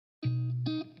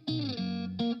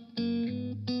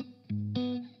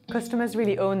Customers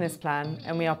really own this plan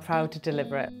and we are proud to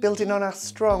deliver it. Building on our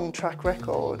strong track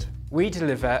record. We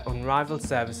deliver unrivaled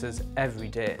services every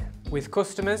day, with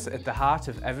customers at the heart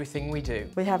of everything we do.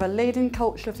 We have a leading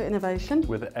culture for innovation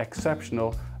with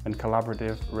exceptional and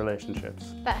collaborative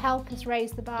relationships that help us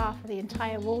raise the bar for the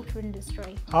entire water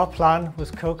industry. Our plan was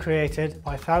co-created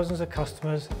by thousands of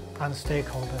customers and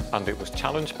stakeholders. And it was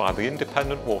challenged by the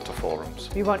independent water forums.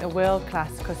 We want a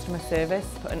world-class customer service,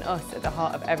 putting us at the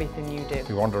heart of everything you do.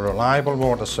 We want a reliable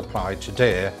water supply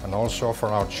today and also for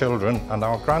our children and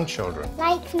our grandchildren.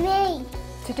 Like me.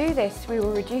 To do this, we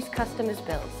will reduce customers'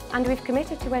 bills, and we've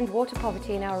committed to end water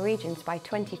poverty in our regions by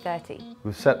 2030.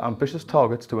 We've set ambitious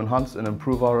targets to enhance and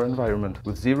improve our environment,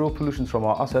 with zero pollution from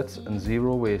our assets and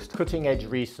zero waste. Cutting-edge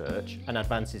research and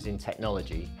advances in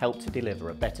technology help to deliver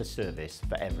a better service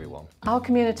for everyone. Our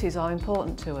communities are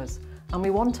important to us, and we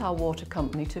want our water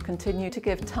company to continue to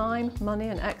give time, money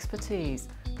and expertise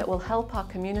that will help our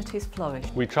communities flourish.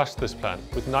 We trust this plan,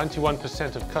 with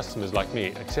 91% of customers like me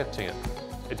accepting it.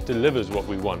 It delivers what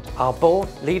we want. Our board,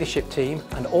 leadership team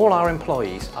and all our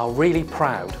employees are really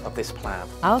proud of this plan.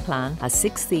 Our plan has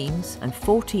 6 themes and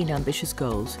 14 ambitious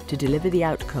goals to deliver the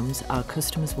outcomes our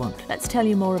customers want. Let's tell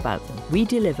you more about them. We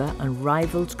deliver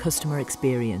unrivaled customer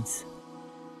experience.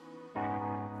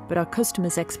 But our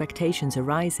customers' expectations are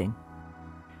rising.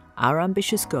 Our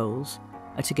ambitious goals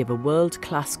are to give a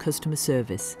world-class customer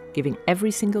service, giving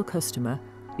every single customer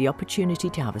the opportunity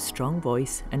to have a strong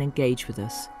voice and engage with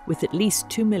us, with at least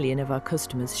 2 million of our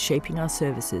customers shaping our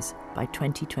services by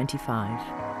 2025.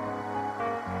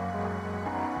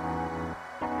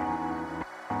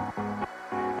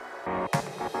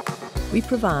 We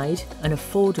provide an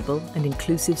affordable and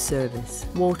inclusive service.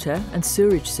 Water and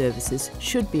sewerage services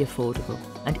should be affordable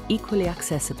and equally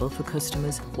accessible for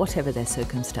customers, whatever their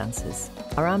circumstances.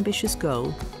 Our ambitious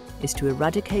goal is to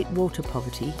eradicate water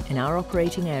poverty in our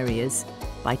operating areas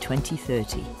by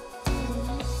 2030.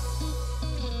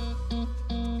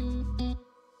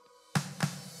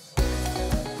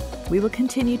 We will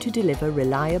continue to deliver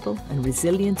reliable and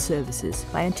resilient services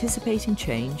by anticipating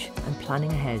change and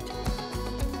planning ahead.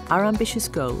 Our ambitious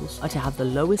goals are to have the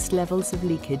lowest levels of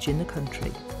leakage in the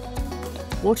country,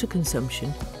 water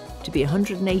consumption to be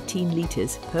 118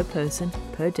 litres per person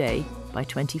per day by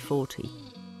 2040,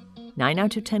 9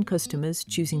 out of 10 customers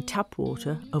choosing tap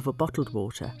water over bottled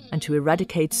water, and to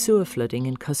eradicate sewer flooding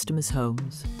in customers'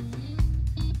 homes.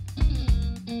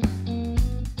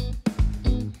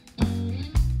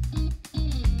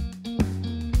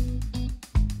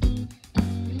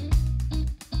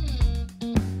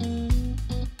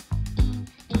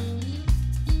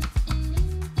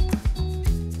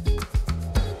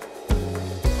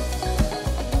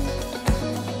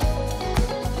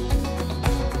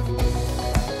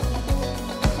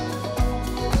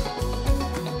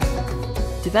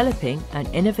 Developing an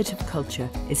innovative culture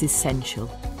is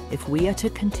essential if we are to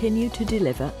continue to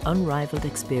deliver unrivaled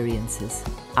experiences.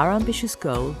 Our ambitious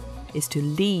goal is to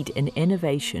lead in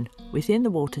innovation within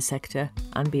the water sector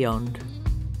and beyond.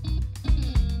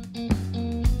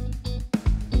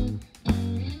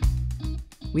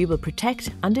 We will protect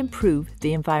and improve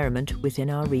the environment within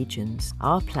our regions.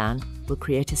 Our plan will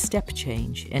create a step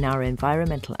change in our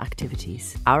environmental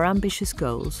activities. Our ambitious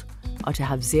goals are to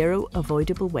have zero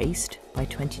avoidable waste by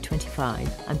 2025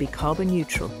 and be carbon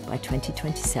neutral by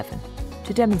 2027,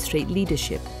 to demonstrate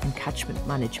leadership in catchment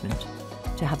management,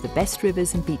 to have the best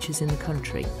rivers and beaches in the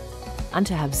country, and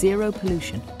to have zero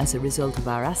pollution as a result of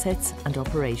our assets and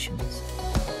operations.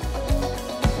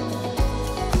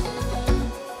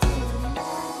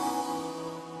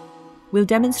 We'll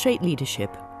demonstrate leadership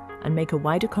and make a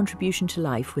wider contribution to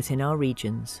life within our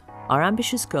regions. Our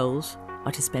ambitious goals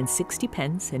are to spend 60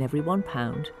 pence in every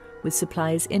 £1 with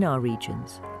suppliers in our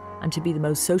regions, and to be the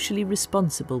most socially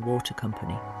responsible water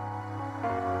company.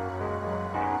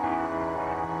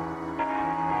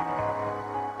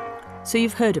 So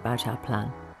you've heard about our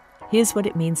plan. Here's what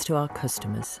it means to our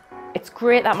customers. It's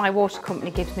great that my water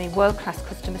company gives me world-class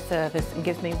customer service and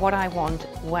gives me what I want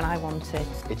when I want it.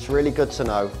 It's really good to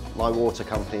know my water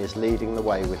company is leading the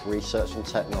way with research and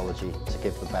technology to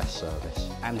give the best service.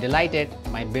 I'm delighted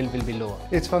my bill will be lower.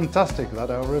 It's fantastic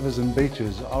that our rivers and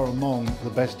beaches are among the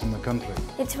best in the country.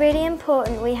 It's really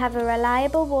important we have a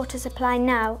reliable water supply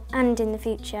now and in the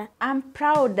future. I'm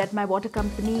proud that my water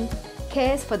company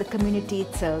cares for the community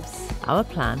it serves. Our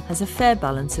plan has a fair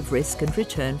balance of risk and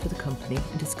return for the company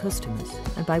and its customers,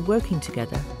 and by working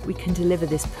together we can deliver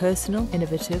this personal,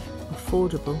 innovative,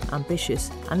 affordable,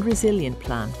 ambitious and resilient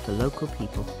plan for local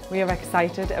people. We are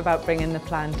excited about bringing the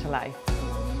plan to life.